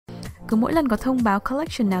Cứ mỗi lần có thông báo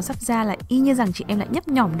collection nào sắp ra là y như rằng chị em lại nhấp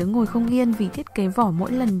nhỏm đứng ngồi không yên, vì thiết kế vỏ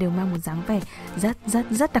mỗi lần đều mang một dáng vẻ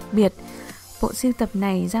rất đặc biệt. Bộ sưu tập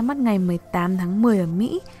này ra mắt ngày 18 tháng 10 ở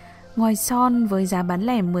Mỹ. Ngoài son với giá bán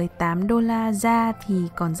lẻ $18 ra thì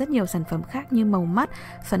còn rất nhiều sản phẩm khác như màu mắt,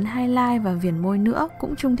 phấn highlight và viền môi nữa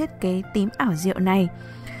cũng chung thiết kế tím ảo diệu này.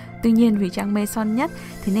 Tuy nhiên vì Trang mê son nhất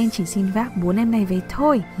thế nên chỉ xin vác 4 em này về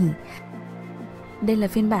thôi. Đây là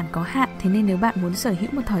phiên bản có hạn, thế nên nếu bạn muốn sở hữu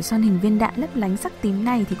một thỏi son hình viên đạn lấp lánh sắc tím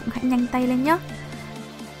này thì cũng hãy nhanh tay lên nhé.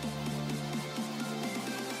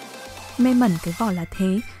 Mê mẩn cái vỏ là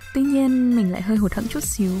thế, tuy nhiên mình lại hơi hụt hẫng chút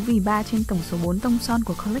xíu vì 3 trên tổng số 4 tông son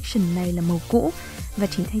của collection này là màu cũ và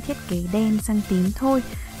chỉ thay thiết kế đen sang tím thôi.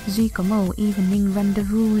 Duy có màu Evening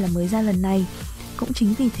Rendezvous là mới ra lần này. Cũng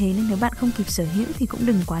chính vì thế nên nếu bạn không kịp sở hữu thì cũng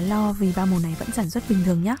đừng quá lo vì ba màu này vẫn sản xuất bình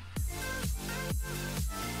thường nhé.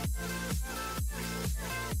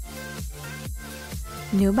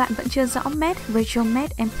 Nếu bạn vẫn chưa rõ M.A.C, Retro M.A.C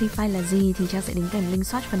Amplify là gì thì Trang sẽ đính kèm link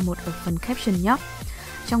Swatch phần 1 ở phần caption nhé.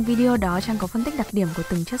 Trong video đó Trang có phân tích đặc điểm của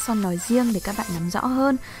từng chất son nói riêng để các bạn nắm rõ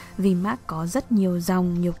hơn, vì M.A.C có rất nhiều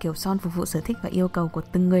dòng, nhiều kiểu son phục vụ sở thích và yêu cầu của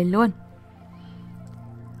từng người luôn.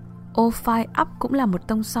 O5 Up cũng là một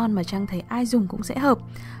tông son mà Trang thấy ai dùng cũng sẽ hợp.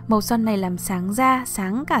 Màu son này làm sáng da,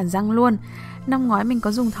 sáng cả răng luôn. Năm ngoái mình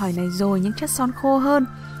có dùng thỏi này rồi nhưng chất son khô hơn.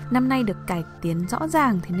 Năm nay được cải tiến rõ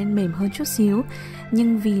ràng thế nên mềm hơn chút xíu.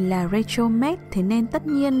 Nhưng vì là retro M.A.C thế nên tất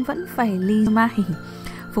nhiên vẫn phải lì mai.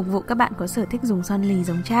 Phục vụ các bạn có sở thích dùng son lì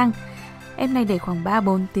giống Trang. Em này để khoảng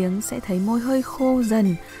 3-4 tiếng sẽ thấy môi hơi khô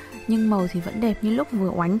dần, nhưng màu thì vẫn đẹp như lúc vừa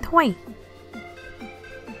oánh thôi.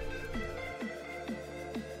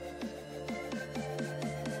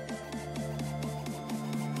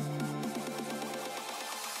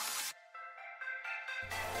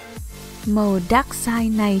 Màu Dark Side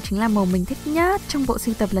này chính là màu mình thích nhất trong bộ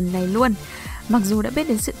sưu tập lần này luôn. Mặc dù đã biết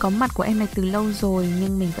đến sự có mặt của em này từ lâu rồi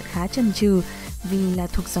nhưng mình vẫn khá chần chừ vì là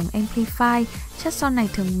thuộc dòng Amplify, chất son này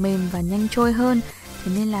thường mềm và nhanh trôi hơn,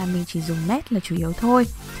 thế nên là mình chỉ dùng M.A.C là chủ yếu thôi.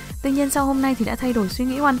 Tuy nhiên sau hôm nay thì đã thay đổi suy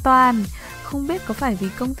nghĩ hoàn toàn. Không biết có phải vì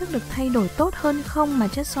công thức được thay đổi tốt hơn không mà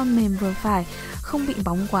chất son mềm vừa phải, không bị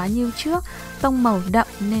bóng quá như trước, tông màu đậm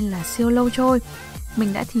nên là siêu lâu trôi.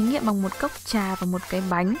 Mình đã thí nghiệm bằng một cốc trà và một cái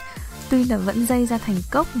bánh. Tuy là vẫn dây ra thành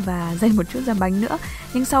cốc và dây một chút ra bánh nữa,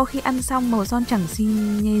 nhưng sau khi ăn xong màu son chẳng xi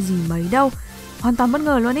nhê gì mấy đâu. Hoàn toàn bất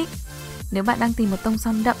ngờ luôn ý. Nếu bạn đang tìm một tông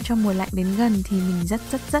son đậm cho mùa lạnh đến gần thì mình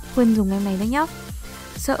rất khuyên dùng em này đấy nhá.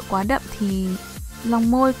 Sợ quá đậm thì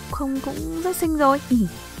lòng môi không cũng rất xinh rồi.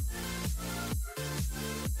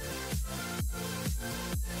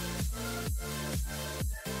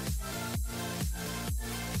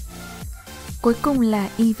 Cuối cùng là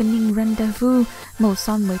Evening Rendezvous, màu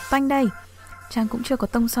son mới toanh đây. Trang cũng chưa có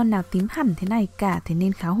tông son nào tím hẳn thế này cả, thế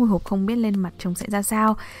nên khá hồi hộp không biết lên mặt trông sẽ ra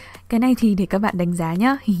sao. Cái này thì để các bạn đánh giá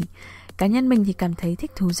nhá. Cá nhân mình thì cảm thấy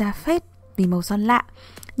thích thú da phết vì màu son lạ,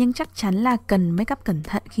 nhưng chắc chắn là cần make up cẩn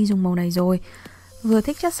thận khi dùng màu này rồi. Vừa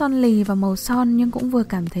thích chất son lì và màu son nhưng cũng vừa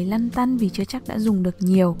cảm thấy lăn tăn vì chưa chắc đã dùng được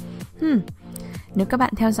nhiều. Nếu các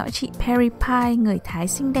bạn theo dõi chị Perry Pie, người Thái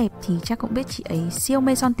xinh đẹp thì chắc cũng biết chị ấy siêu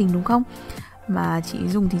mê son tình đúng không? Mà chị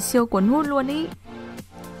dùng thì siêu cuốn hút luôn ý.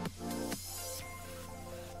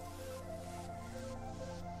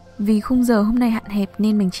 Vì khung giờ hôm nay hạn hẹp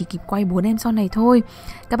nên mình chỉ kịp quay 4 em son này thôi.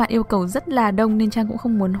 Các bạn yêu cầu rất là đông nên Trang cũng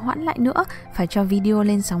không muốn hoãn lại nữa, phải cho video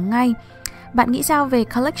lên sóng ngay. Bạn nghĩ sao về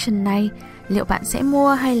collection này? Liệu bạn sẽ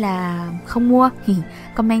mua hay là không mua?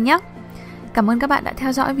 Comment nhé. Cảm ơn các bạn đã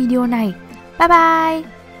theo dõi video này. Bye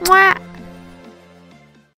bye. Mua.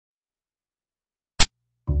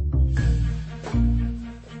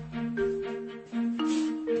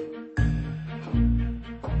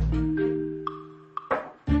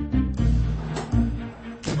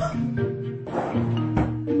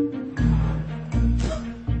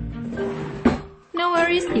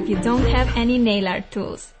 If you don't have any nail art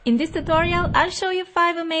tools. In this tutorial, I'll show you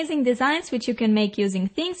 5 amazing designs which you can make using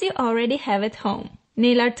things you already have at home.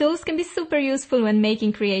 Nail art tools can be super useful when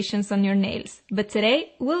making creations on your nails, but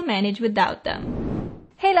today we'll manage without them.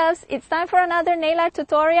 Hey loves, it's time for another nail art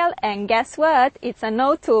tutorial, and guess what? It's a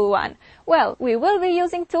no-tool one. Well, we will be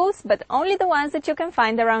using tools, but only the ones that you can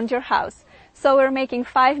find around your house. So we're making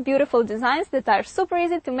 5 beautiful designs that are super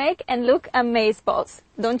easy to make and look amazeballs.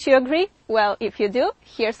 Don't you agree? Well, if you do,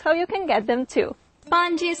 here's how you can get them too.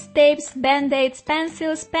 Sponges, tapes, band-aids,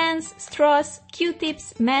 pencils, pens, straws,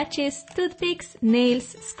 Q-tips, matches, toothpicks,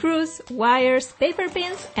 nails, screws, wires, paper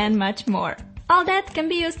pins, and much more. All that can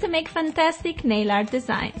be used to make fantastic nail art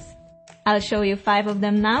designs. I'll show you 5 of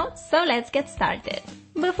them now, so let's get started.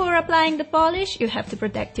 Before applying the polish, you have to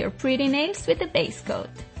protect your pretty nails with a base coat.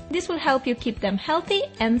 This will help you keep them healthy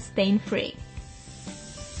and stain-free.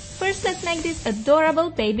 First, let's make this adorable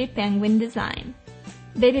baby penguin design.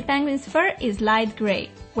 Baby penguin's fur is light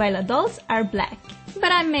gray, while adults are black.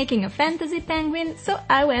 But I'm making a fantasy penguin, so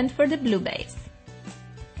I went for the blue base.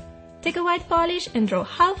 Take a white polish and draw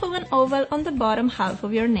half of an oval on the bottom half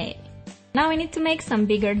of your nail. Now we need to make some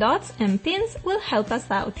bigger dots, and pins will help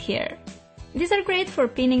us out here. These are great for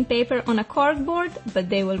pinning paper on a corkboard, but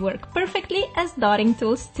they will work perfectly as dotting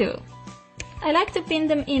tools too. I like to pin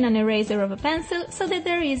them in an eraser of a pencil so that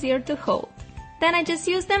they're easier to hold. Then I just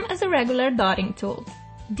use them as a regular dotting tool.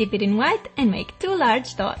 Dip it in white and make 2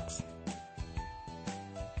 large dots.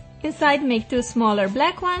 Inside, make 2 smaller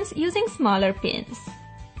black ones using smaller pins.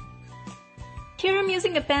 Here I'm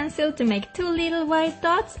using a pencil to make 2 little white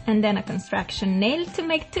dots and then a construction nail to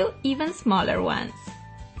make 2 even smaller ones.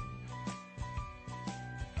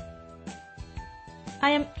 I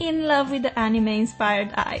am in love with the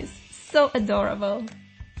anime-inspired eyes. So adorable.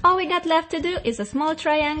 All we got left to do is a small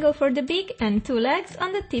triangle for the beak and 2 legs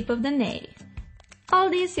on the tip of the nail. All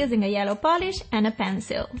this using a yellow polish and a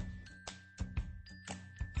pencil.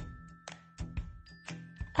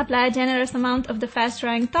 Apply a generous amount of the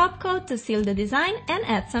fast-drying top coat to seal the design and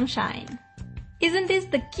add some shine. Isn't this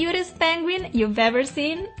the cutest penguin you've ever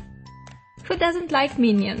seen? Who doesn't like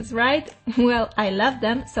minions, right? Well, I love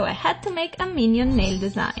them, so I had to make a minion nail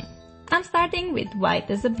design. I'm starting with white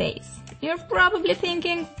as a base. You're probably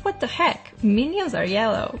thinking, what the heck, minions are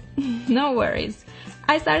yellow. No worries.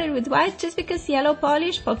 I started with white just because yellow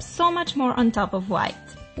polish pops so much more on top of white.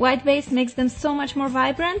 White base makes them so much more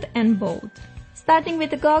vibrant and bold. Starting with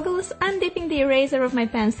the goggles, I'm dipping the eraser of my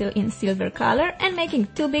pencil in silver color and making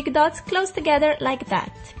 2 big dots close together like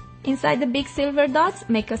that. Inside the big silver dots,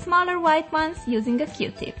 make a smaller white ones using a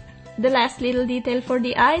Q-tip. The last little detail for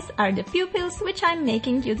the eyes are the pupils, which I'm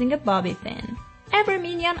making using a bobby pin. Every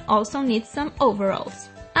minion also needs some overalls.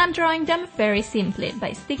 I'm drawing them very simply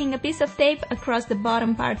by sticking a piece of tape across the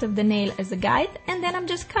bottom part of the nail as a guide, and then I'm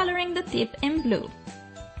just coloring the tip in blue.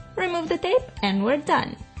 Remove the tape and we're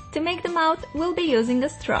done. To make the mouth, we'll be using a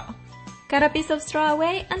straw. Cut a piece of straw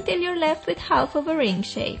away until you're left with half of a ring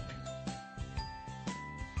shape.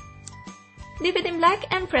 Dip it in black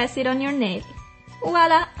and press it on your nail.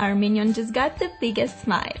 Voila! Our minion just got the biggest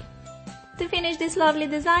smile. To finish this lovely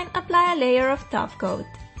design, apply a layer of top coat.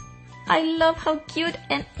 I love how cute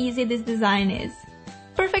and easy this design is.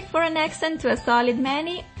 Perfect for an accent to a solid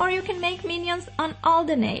mani, or you can make minions on all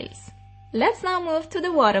the nails. Let's now move to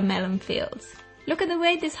the watermelon fields. Look at the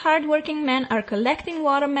way these hard-working men are collecting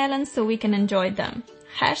watermelons so we can enjoy them.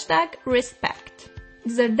 #respect.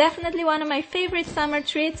 These are definitely one of my favorite summer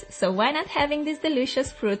treats, so why not having this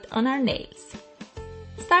delicious fruit on our nails?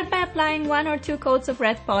 Start by applying 1 or 2 coats of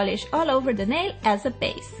red polish all over the nail as a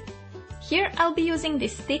base. Here I'll be using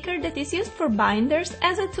this sticker that is used for binders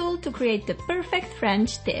as a tool to create the perfect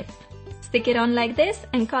French tip. Stick it on like this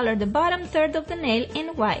and color the bottom third of the nail in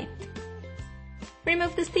white.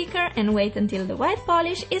 Remove the sticker and wait until the white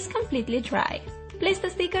polish is completely dry. Place the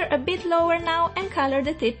sticker a bit lower now and color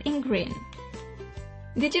the tip in green.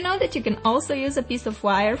 Did you know that you can also use a piece of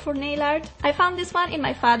wire for nail art? I found this one in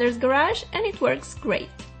my father's garage and it works great.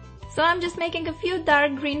 So I'm just making a few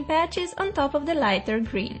dark green patches on top of the lighter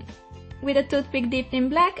green. With a toothpick dipped in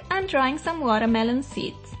black, I'm drawing some watermelon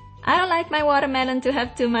seeds. I don't like my watermelon to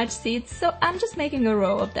have too much seeds, so I'm just making a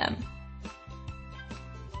row of them.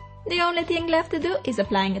 The only thing left to do is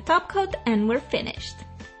applying a top coat and we're finished.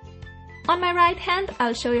 On my right hand,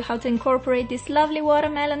 I'll show you how to incorporate this lovely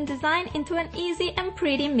watermelon design into an easy and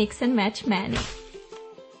pretty mix and match mani.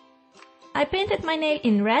 I painted my nail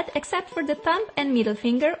in red except for the thumb and middle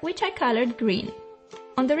finger, which I colored green.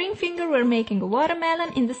 On the ring finger we're making a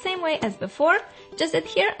watermelon in the same way as before, just that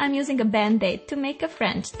here I'm using a band-aid to make a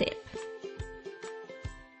French tip.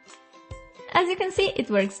 As you can see,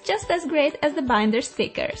 it works just as great as the binder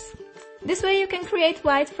stickers. This way you can create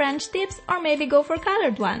white French tips or maybe go for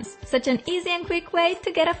colored ones, such an easy and quick way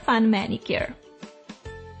to get a fun manicure.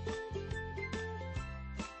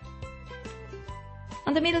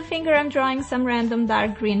 On the middle finger I'm drawing some random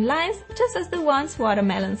dark green lines, just as the ones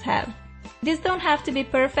watermelons have. These don't have to be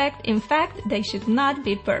perfect, in fact, they should not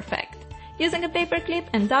be perfect. Using a paper clip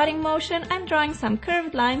and dotting motion, I'm drawing some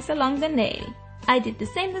curved lines along the nail. I did the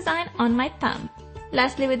same design on my thumb.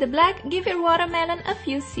 Lastly, with the black, give your watermelon a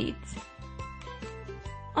few seeds.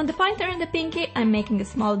 On the pointer and the pinky, I'm making a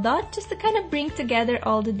small dot just to kind of bring together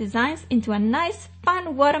all the designs into a nice,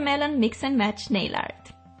 fun watermelon mix and match nail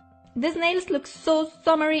art. These nails look so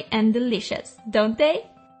summery and delicious, don't they?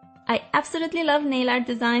 I absolutely love nail art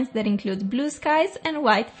designs that include blue skies and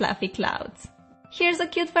white fluffy clouds. Here's a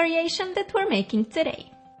cute variation that we're making today.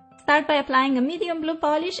 Start by applying a medium blue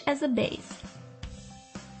polish as a base.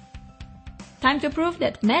 Time to prove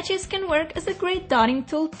that matches can work as a great dotting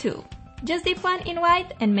tool too. Just dip one in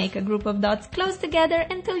white and make a group of dots close together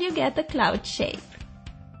until you get a cloud shape.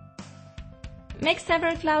 Make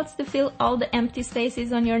several clouds to fill all the empty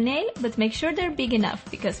spaces on your nail, but make sure they're big enough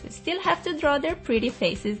because we still have to draw their pretty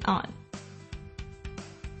faces on.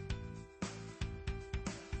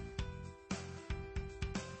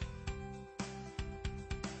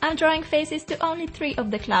 I'm drawing faces to only 3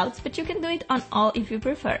 of the clouds, but you can do it on all if you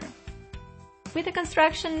prefer. With a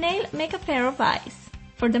construction nail, make a pair of eyes.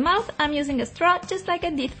 For the mouth, I'm using a straw just like I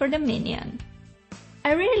did for the minion.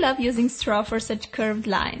 I really love using straw for such curved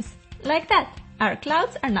lines. Like that, our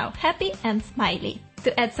clouds are now happy and smiley.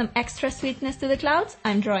 To add some extra sweetness to the clouds,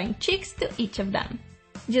 I'm drawing cheeks to each of them.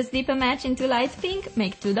 Just dip a match into light pink,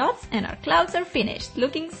 make 2 dots, and our clouds are finished,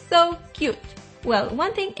 looking so cute. Well,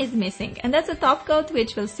 one thing is missing, and that's a top coat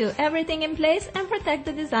which will seal everything in place and protect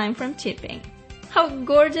the design from chipping. How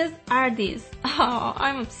gorgeous are these? Oh,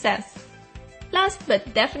 I'm obsessed! Last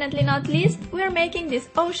but definitely not least, we are making this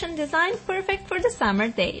ocean design perfect for the summer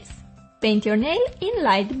days. Paint your nail in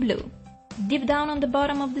light blue. Deep down on the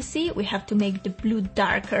bottom of the sea, we have to make the blue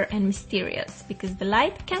darker and mysterious, because the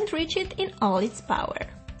light can't reach it in all its power.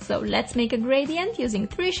 So let's make a gradient using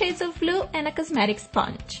 3 shades of blue and a cosmetic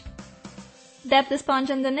sponge. Dab the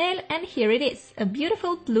sponge on the nail and here it is, a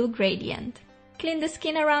beautiful blue gradient. Clean the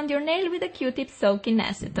skin around your nail with a Q-tip soaked in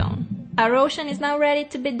acetone. Our ocean is now ready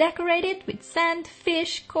to be decorated with sand,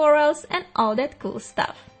 fish, corals and all that cool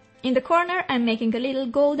stuff. In the corner I'm making a little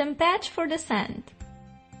golden patch for the sand.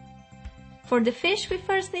 For the fish we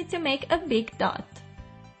first need to make a big dot.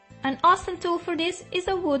 An awesome tool for this is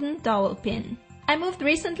a wooden dowel pin. I moved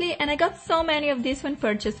recently and I got so many of these when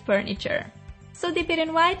purchased furniture. So dip it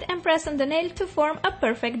in white and press on the nail to form a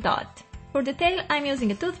perfect dot. For the tail I'm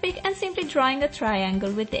using a toothpick and simply drawing a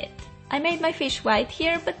triangle with it. I made my fish white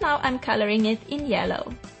here, but now I'm coloring it in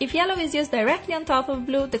yellow. If yellow is used directly on top of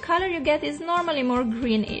blue, the color you get is normally more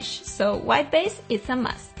greenish, so white base is a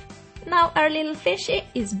must. Now our little fishy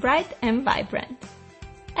is bright and vibrant.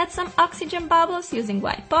 Add some oxygen bubbles using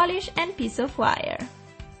white polish and piece of wire.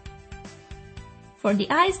 For the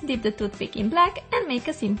eyes, dip the toothpick in black and make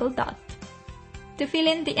a simple dot. To fill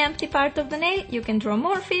in the empty part of the nail, you can draw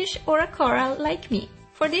more fish or a coral like me.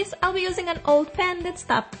 For this, I'll be using an old pen that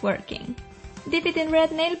stopped working. Dip it in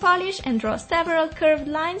red nail polish and draw several curved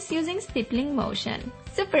lines using stippling motion.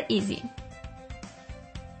 Super easy.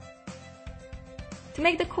 To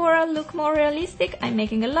make the coral look more realistic, I'm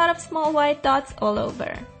making a lot of small white dots all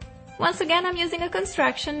over. Once again, I'm using a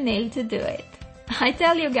construction nail to do it. I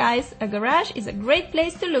tell you guys, a garage is a great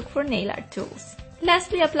place to look for nail art tools.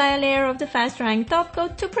 Lastly, apply a layer of the fast-drying top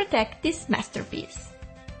coat to protect this masterpiece.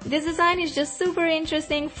 This design is just super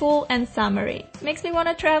interesting, full and summery. Makes me want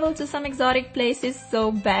to travel to some exotic places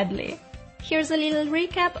so badly. Here's a little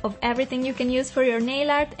recap of everything you can use for your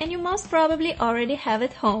nail art and you most probably already have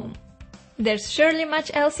at home. There's surely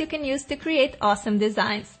much else you can use to create awesome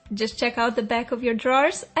designs. Just check out the back of your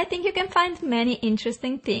drawers. I think you can find many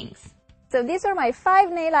interesting things. So these are my 5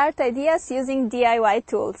 nail art ideas using DIY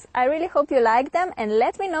tools. I really hope you liked them and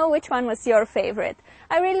let me know which one was your favorite.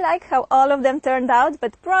 I really like how all of them turned out,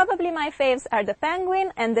 but probably my faves are the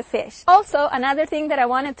penguin and the fish. Also, another thing that I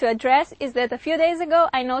wanted to address is that a few days ago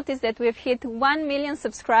I noticed that we've hit 1 million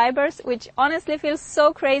subscribers, which honestly feels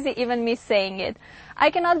so crazy even me saying it. I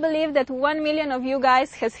cannot believe that 1 million of you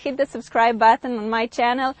guys has hit the subscribe button on my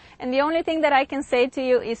channel, and the only thing that I can say to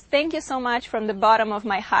you is thank you so much from the bottom of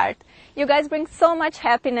my heart. You guys bring so much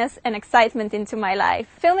happiness and excitement into my life.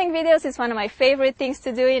 Filming videos is one of my favorite things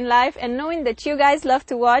to do in life, and knowing that you guys love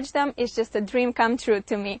to watch them is just a dream come true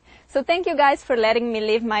to me. So thank you guys for letting me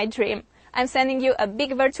live my dream. I'm sending you a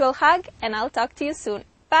big virtual hug, and I'll talk to you soon.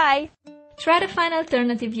 Bye! Try to find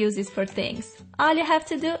alternative uses for things. All you have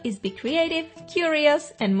to do is be creative,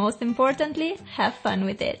 curious, and most importantly, have fun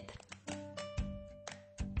with it.